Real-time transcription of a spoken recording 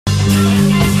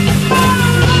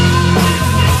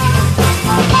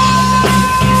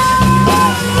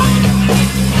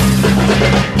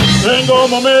Tengo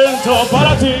un momento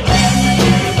para ti.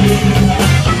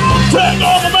 Tengo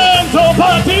un momento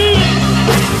para ti.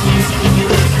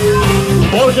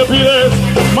 Porque pides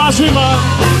más y más.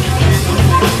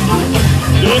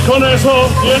 Y con eso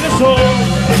tienes todo.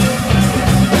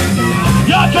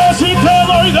 Ya que si te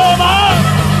doy de más,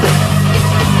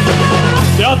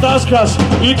 te atascas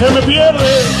y te me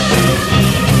pierdes.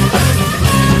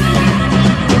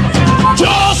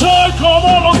 Yo soy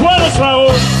como los buenos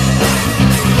tragos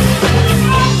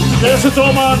que se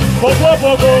toman poco a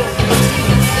poco,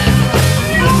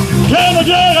 que no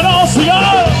llegan a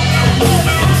hostigar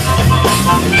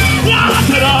ni a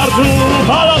alterar tu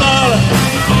paladar.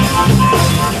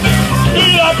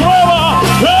 Y la prueba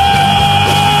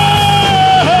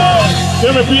es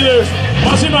que me pides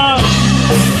más y más.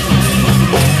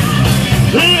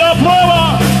 Y la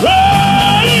prueba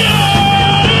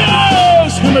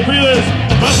es que me pides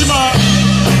más y más.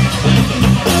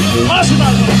 Más y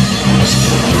más.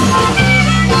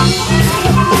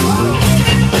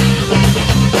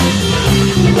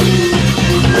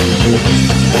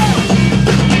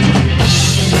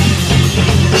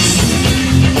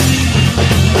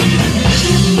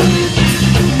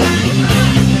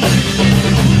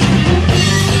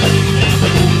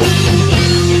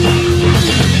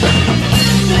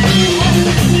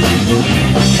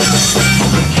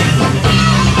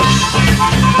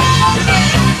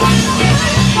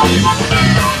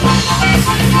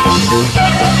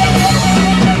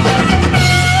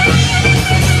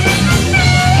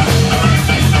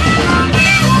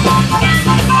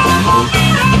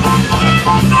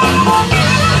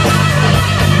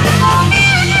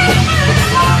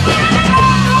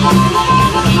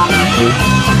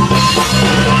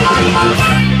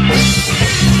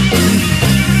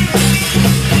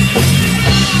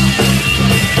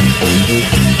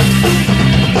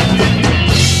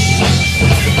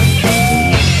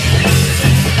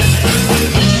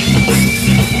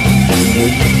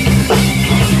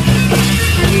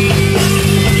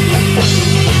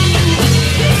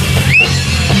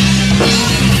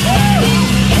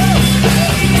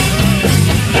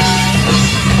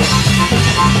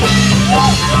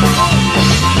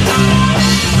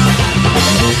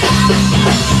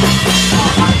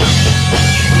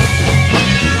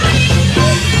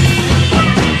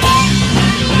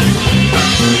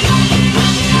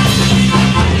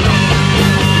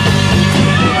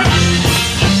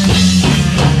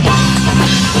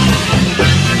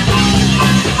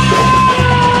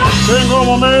 Tengo un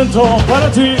momento para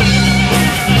ti,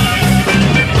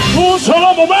 un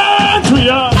solo momento y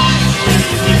ya.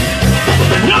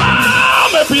 No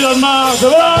me pidas más, de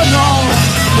verdad no,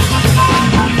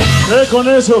 que con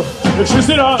eso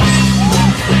existirá.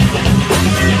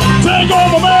 Tengo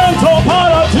un momento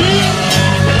para ti,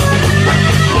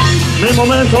 mi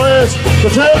momento es de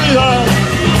eternidad.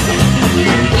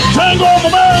 Tengo un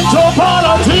momento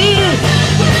para ti,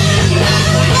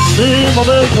 mi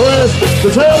momento es de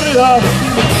eternidad.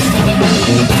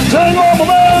 Tengo un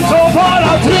momento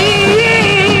para ti.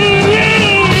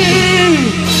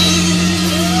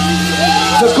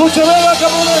 Se escucha, venga,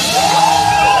 cabrones.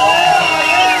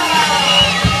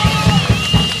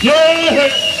 Yeah.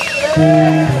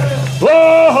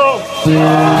 Oh.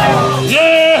 Yeah.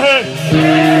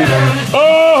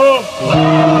 Oh.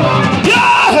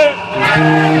 Yeah.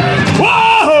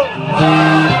 Oh.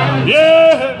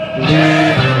 Yeah.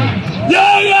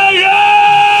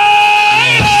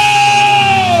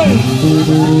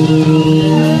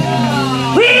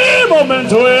 Mi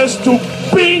momento es tu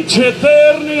pinche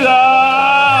eternidad.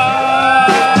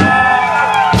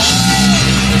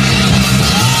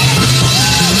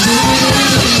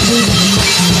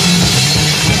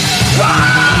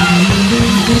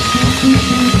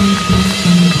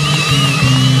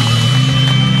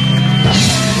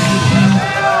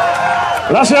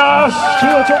 Gracias,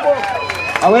 chido Chopo.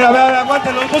 A ver,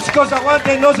 aguanten los músicos,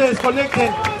 aguanten, no se desconecten.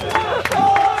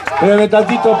 Espérenme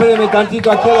tantito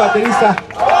aquí el baterista.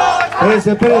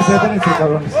 Espérense,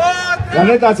 cabrones. La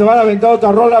neta se van a aventar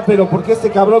otra rola, pero porque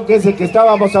este cabrón que es el que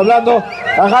estábamos hablando,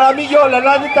 a Jaramillo,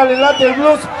 la neta le late el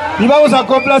blues. Y vamos a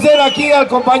complacer aquí al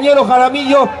compañero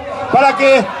Jaramillo para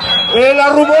que la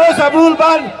rumorosa Blues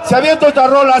Band se aviente otra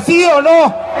rola, ¿sí o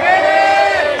no?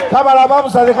 Cámara,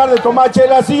 vamos a dejar de tomar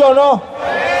chela, ¿sí o no?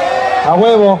 A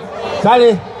huevo,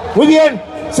 sale, muy bien,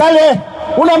 sale,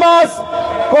 una más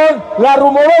con la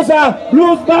rumorosa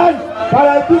Blues Band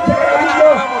para el pinche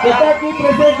Jaramillo que está aquí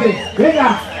presente.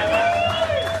 Venga.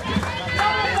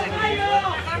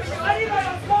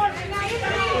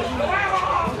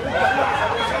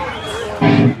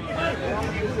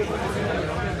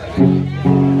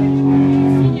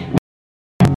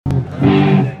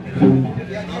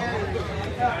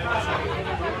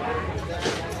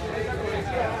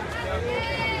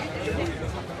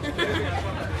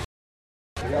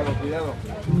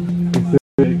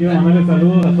 Quiero mandarle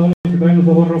saludos a todos los que traen los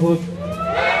ojos rojos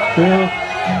feos.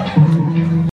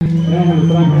 Ya me los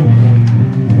trajo.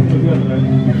 Los voy a traer.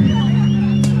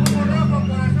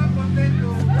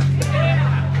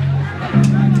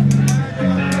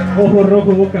 Ojo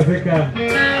rojo, boca seca.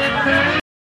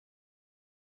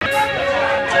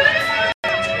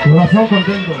 Corazón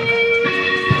contento.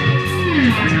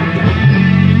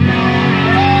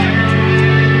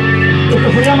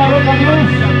 Esto se llama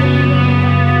RocknBlues.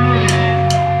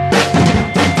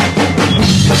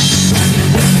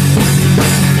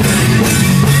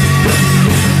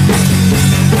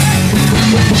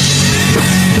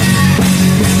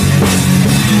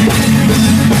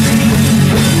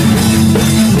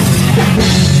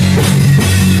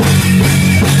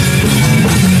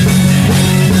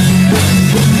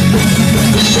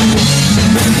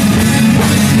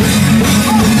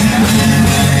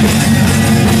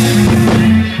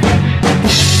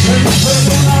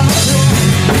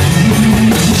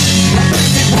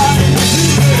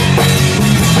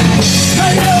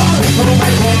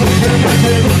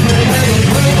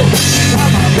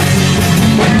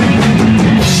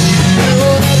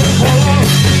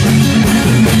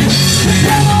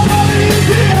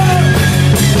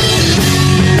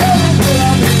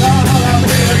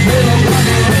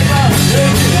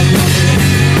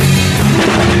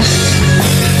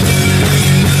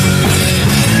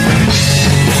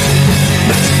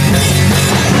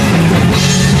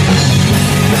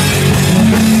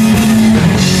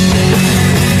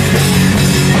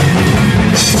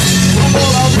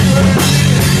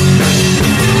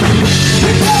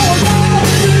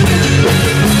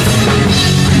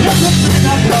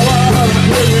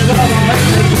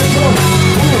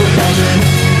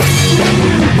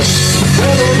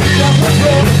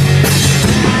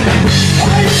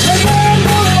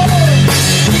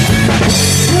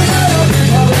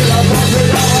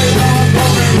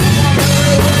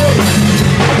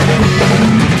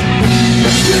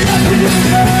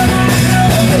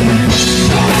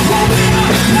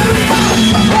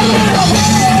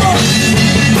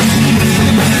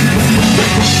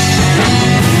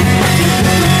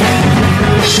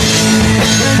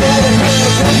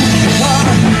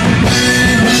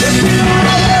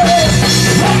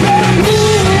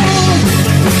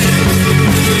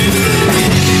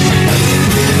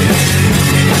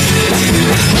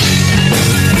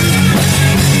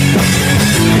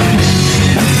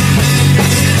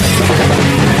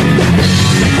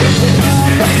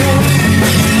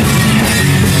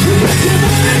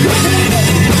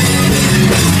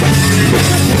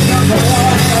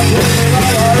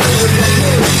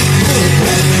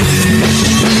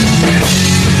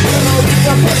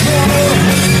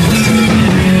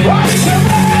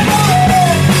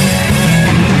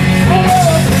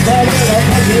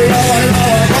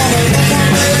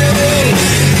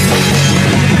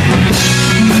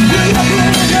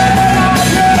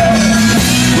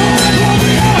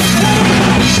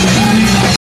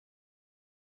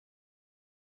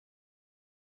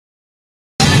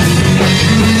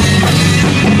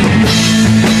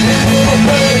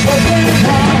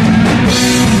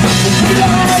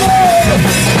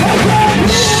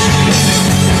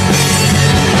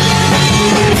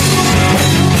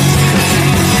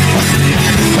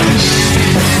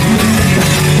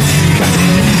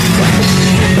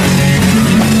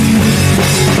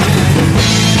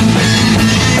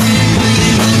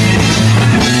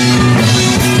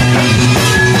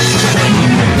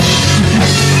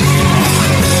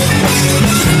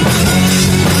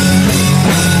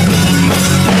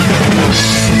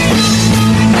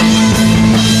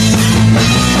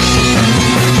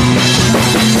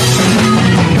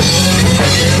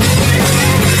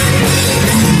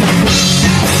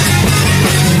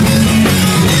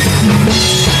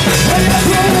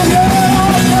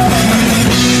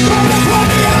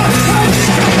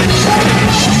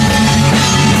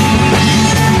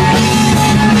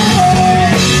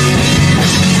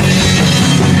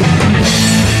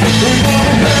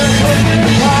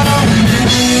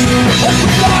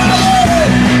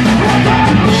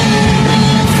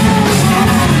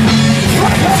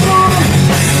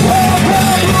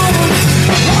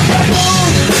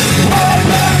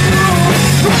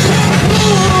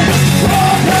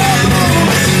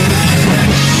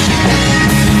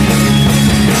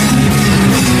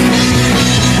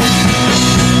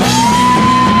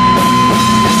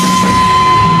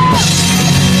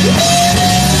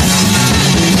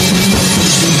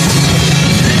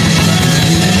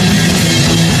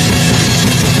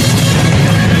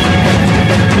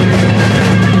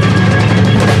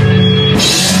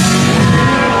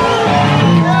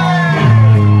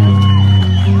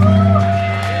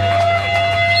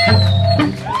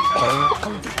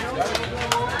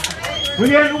 Muy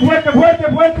bien, un fuerte,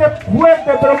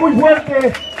 pero muy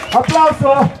fuerte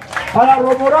aplauso a la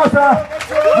rumorosa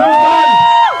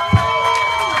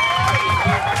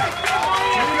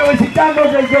vino visitando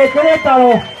desde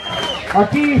Querétaro,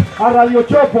 aquí a Radio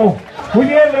Chopo. Muy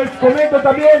bien, les comento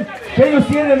también que ellos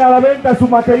tienen a la venta su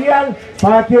material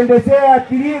para quien desee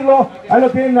adquirirlo. Ahí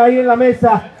lo tienen ahí en la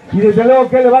mesa y desde luego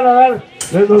que le van a dar,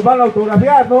 los van a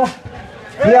autografiar, ¿no?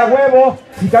 Y a huevo,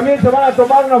 y también se van a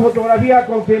tomar una fotografía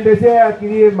con quien desee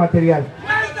adquirir el material.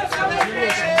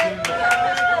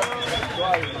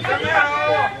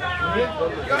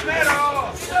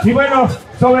 Y bueno,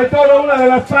 sobre todo una de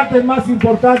las partes más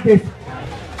importantes,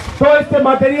 todo este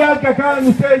material que acaban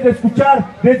ustedes de escuchar,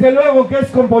 desde luego que es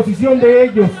composición de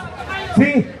ellos.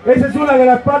 Sí, esa es una de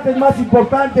las partes más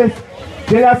importantes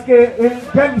de las que el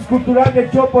Tianguis Cultural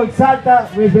del Chopo exalta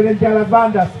referente a las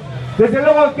bandas. Desde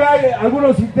luego que hay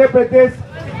algunos intérpretes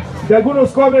de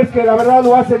algunos covers que la verdad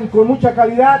lo hacen con mucha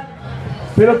calidad,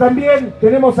 pero también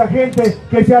tenemos a gente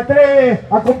que se atreve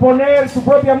a componer su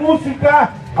propia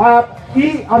música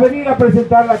y a venir a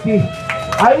presentarla aquí.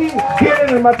 Ahí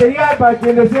tienen el material para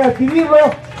quien desee adquirirlo.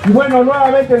 Y bueno,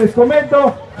 nuevamente les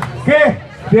comento que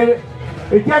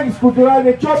el Tianguis Cultural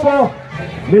de Chopo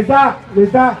les da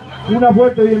una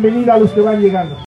fuerte bienvenida a los que van llegando.